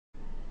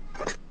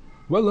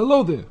Well,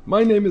 hello there.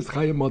 My name is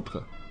Chaim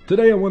Motra.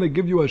 Today I want to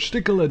give you a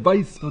shtickle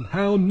advice on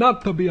how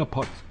not to be a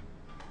putz.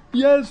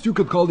 Yes, you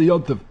could call the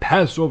Yont of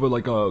Passover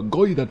like a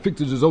goy that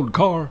fixes his own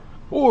car.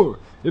 Or,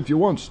 if you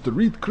want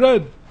street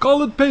cred,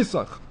 call it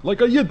Pesach,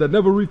 like a yid that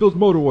never refills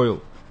motor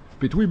oil.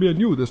 Between me and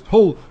you, this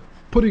whole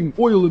putting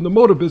oil in the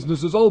motor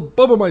business is all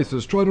bubba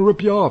mices trying to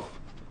rip you off.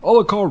 All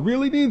a car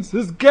really needs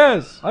is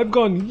gas. I've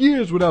gone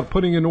years without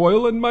putting in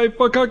oil and my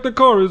fakakta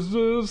car is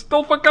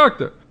still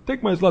fakakta.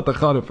 Take my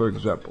Zlatachana for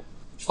example.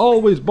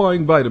 Always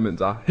buying vitamins,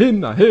 a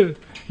hin, a here.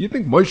 You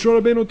think Moshe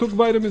Rabbeinu took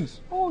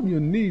vitamins? All you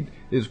need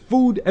is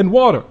food and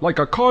water, like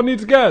a car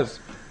needs gas.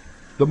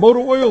 The motor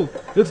oil,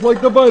 it's like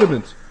the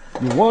vitamins.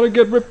 You want to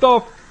get ripped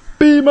off?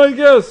 Be my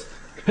guest.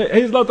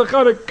 Hey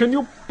Zlatachana, can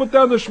you put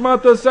down the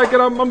shmata a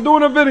second? I'm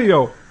doing a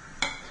video.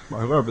 My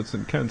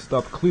Ravitson can't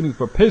stop cleaning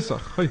for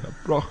Pesach.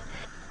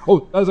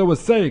 Oh, as I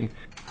was saying,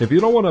 if you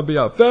don't want to be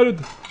a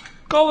ferd,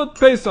 call it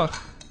Pesach.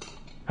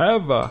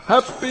 Have a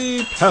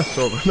happy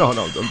Passover. No,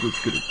 I'm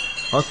just kidding.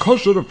 A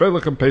kosher of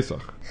Felichem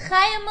Pesach.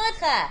 Chaim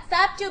Motra,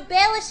 stop your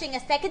belishing a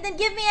second and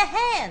give me a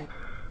hand.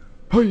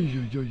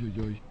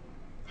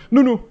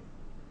 No.